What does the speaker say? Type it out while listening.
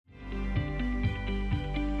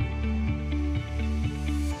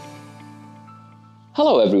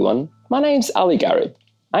Hello everyone, my name's Ali Garib.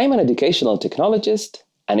 I am an educational technologist,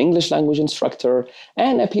 an English language instructor,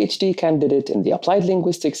 and a PhD candidate in the Applied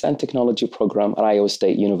Linguistics and Technology program at Iowa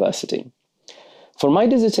State University. For my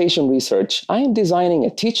dissertation research, I am designing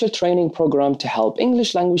a teacher training program to help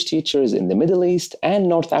English language teachers in the Middle East and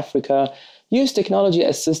North Africa use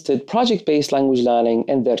technology-assisted project-based language learning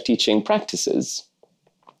in their teaching practices.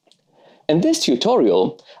 In this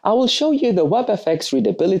tutorial, I will show you the WebFX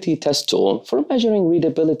Readability Test tool for measuring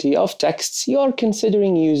readability of texts you are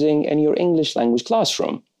considering using in your English language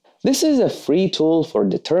classroom. This is a free tool for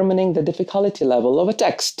determining the difficulty level of a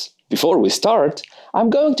text. Before we start, I'm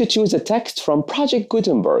going to choose a text from Project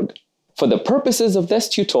Gutenberg. For the purposes of this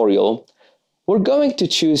tutorial, we're going to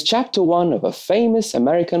choose Chapter 1 of a famous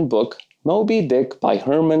American book, Moby Dick by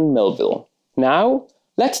Herman Melville. Now,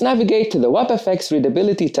 let's navigate to the WebFX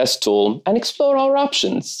Readability Test tool and explore our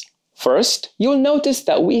options. First, you'll notice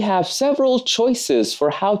that we have several choices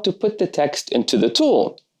for how to put the text into the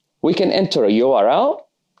tool. We can enter a URL,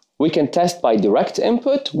 we can test by direct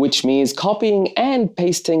input, which means copying and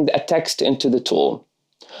pasting a text into the tool.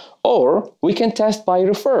 Or we can test by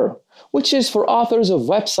refer, which is for authors of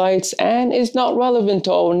websites and is not relevant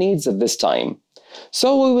to our needs at this time.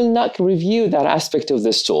 So we will not review that aspect of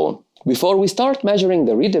this tool. Before we start measuring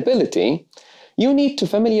the readability, you need to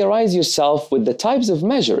familiarize yourself with the types of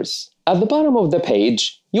measures. At the bottom of the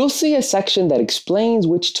page, you'll see a section that explains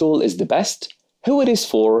which tool is the best, who it is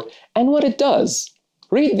for, and what it does.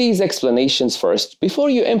 Read these explanations first before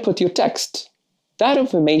you input your text. That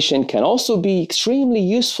information can also be extremely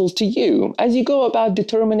useful to you as you go about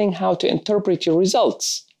determining how to interpret your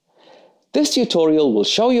results. This tutorial will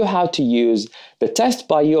show you how to use the test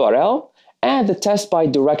by URL and the test by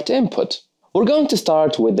direct input. We're going to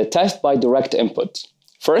start with the test by direct input.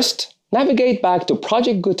 First, navigate back to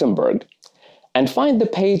Project Gutenberg and find the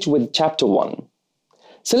page with Chapter 1.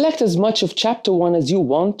 Select as much of Chapter 1 as you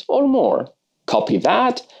want or more. Copy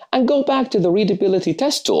that and go back to the Readability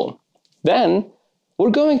Test tool. Then, we're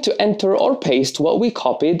going to enter or paste what we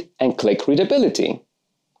copied and click Readability.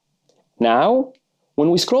 Now, when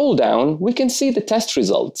we scroll down, we can see the test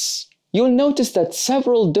results. You'll notice that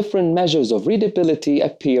several different measures of readability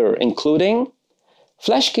appear, including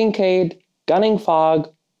Flesch-Kincaid, Gunning-Fogg,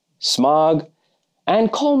 SMOG,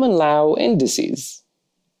 and Coleman-Liau indices.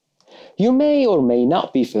 You may or may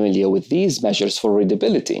not be familiar with these measures for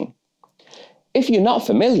readability. If you're not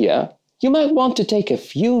familiar, you might want to take a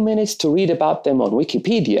few minutes to read about them on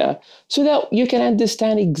Wikipedia so that you can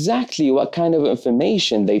understand exactly what kind of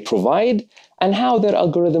information they provide and how their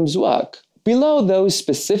algorithms work. Below those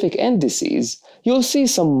specific indices, you'll see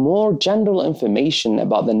some more general information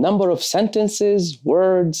about the number of sentences,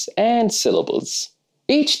 words, and syllables.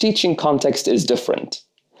 Each teaching context is different,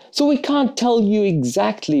 so we can't tell you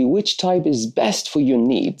exactly which type is best for your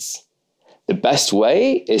needs. The best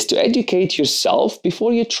way is to educate yourself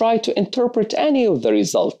before you try to interpret any of the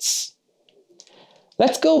results.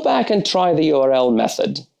 Let's go back and try the URL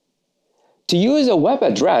method. To use a web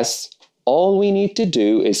address, all we need to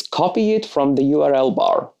do is copy it from the URL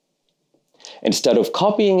bar. Instead of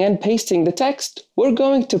copying and pasting the text, we're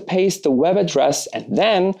going to paste the web address and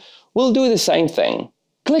then we'll do the same thing.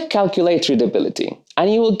 Click Calculate Readability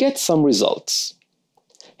and you will get some results.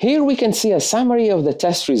 Here we can see a summary of the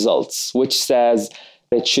test results, which says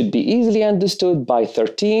it should be easily understood by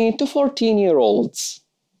 13 to 14-year-olds.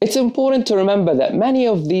 It's important to remember that many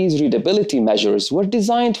of these readability measures were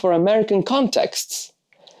designed for American contexts.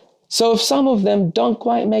 So if some of them don't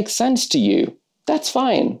quite make sense to you, that's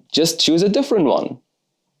fine. Just choose a different one.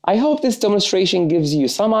 I hope this demonstration gives you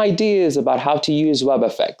some ideas about how to use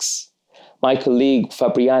WebFX. My colleague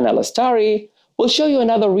Fabriana Lastari will show you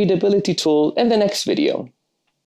another readability tool in the next video.